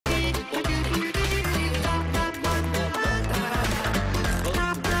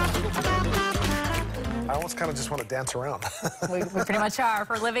almost kind of just want to dance around. We pretty much are.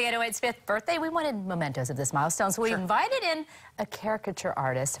 For Living 808's 5th birthday, we wanted mementos of this milestone, so we invited in a caricature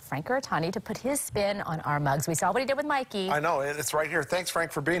artist, Frank Uratani, to put his spin on our mugs. We saw what he did with Mikey. I know, it's right here. Thanks,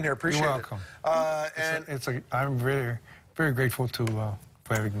 Frank, for being here. Appreciate You're welcome. I'm very, very grateful for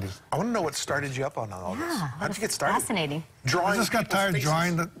having this. I want to know what started you up on all this. How'd you get started? Fascinating. Drawing. I just got tired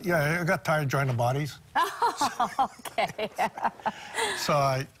drawing the, I got tired drawing the bodies. Oh, okay. So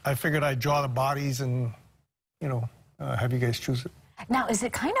I figured I'd draw the bodies and, you know, have you guys choose it. Now, is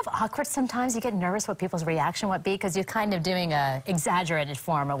it kind of awkward sometimes? You get nervous what people's reaction would be because you're kind of doing a exaggerated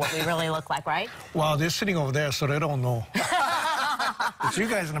form of what we really look like, right? Well, they're sitting over there, so they don't know. It's you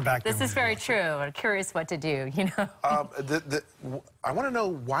guys in the back. This is very true. I'm curious what to do, you know? I want to know,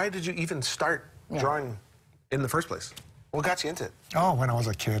 why did you even start drawing in the first place? What got you into it? Oh, when I was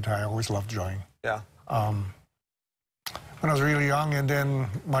a kid, I always loved drawing. Yeah. When I was really young, and then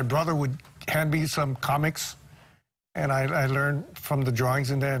my brother would hand me some comics, and I learned from the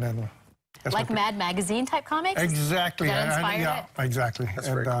drawings in there, and then... Like Mad Magazine type comics? Exactly. That inspired yeah, it? exactly. That's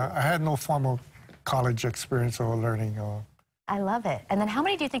and very cool. I had no formal college experience or learning. I love it. And then how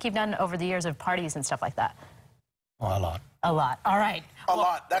many do you think you've done over the years of parties and stuff like that? Well, a lot. A lot. All right. A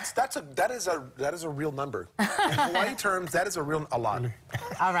lot. That is a real number. In Hawaii terms, that is a lot. Really?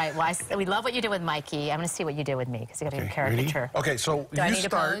 All right. Well, we love what you did with Mikey. I'm going to see what you did with me because you got to do a caricature. Okay, so Do I you need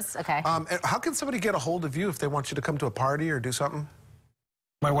start. a pose? Okay. And how can somebody get a hold of you if they want you to come to a party or do something?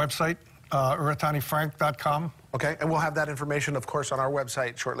 My website, uratanifrank.com. Okay, and we'll have that information, of course, on our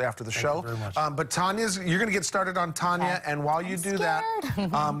website shortly after the show. You very much. But you're going to get started on Tanya, Okay. and while you do that,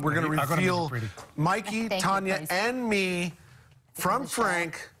 we're going to reveal Mikey, Tanya, and me from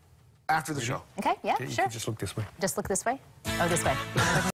Frank after the show. Okay, yeah, You sure. can just look this way. Just look this way? Oh, this way.